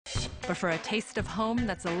But for a taste of home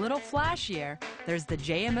that's a little flashier, there's the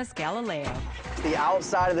JMS Galileo. The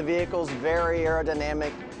outside of the vehicle is very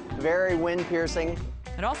aerodynamic, very wind-piercing.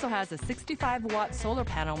 It also has a 65-watt solar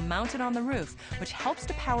panel mounted on the roof, which helps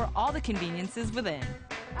to power all the conveniences within.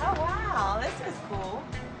 Oh, wow, this is cool.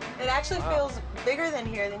 It actually feels bigger than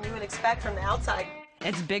here than you would expect from the outside.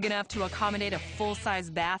 It's big enough to accommodate a full-size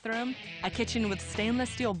bathroom, a kitchen with stainless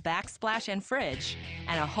steel backsplash and fridge,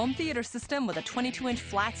 and a home theater system with a 22-inch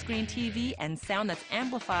flat-screen TV and sound that's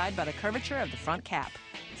amplified by the curvature of the front cap.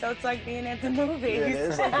 So it's like being at the movies. It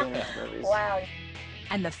is like being at the movies. Wow.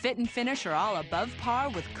 And the fit and finish are all above par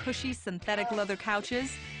with cushy synthetic leather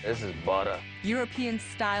couches, This is butter.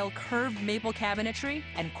 European-style curved maple cabinetry,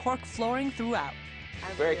 and cork flooring throughout.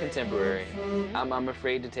 Very contemporary. I'm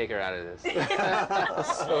afraid to take her out of this.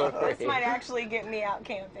 So afraid. This might actually get me out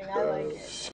camping. I like it.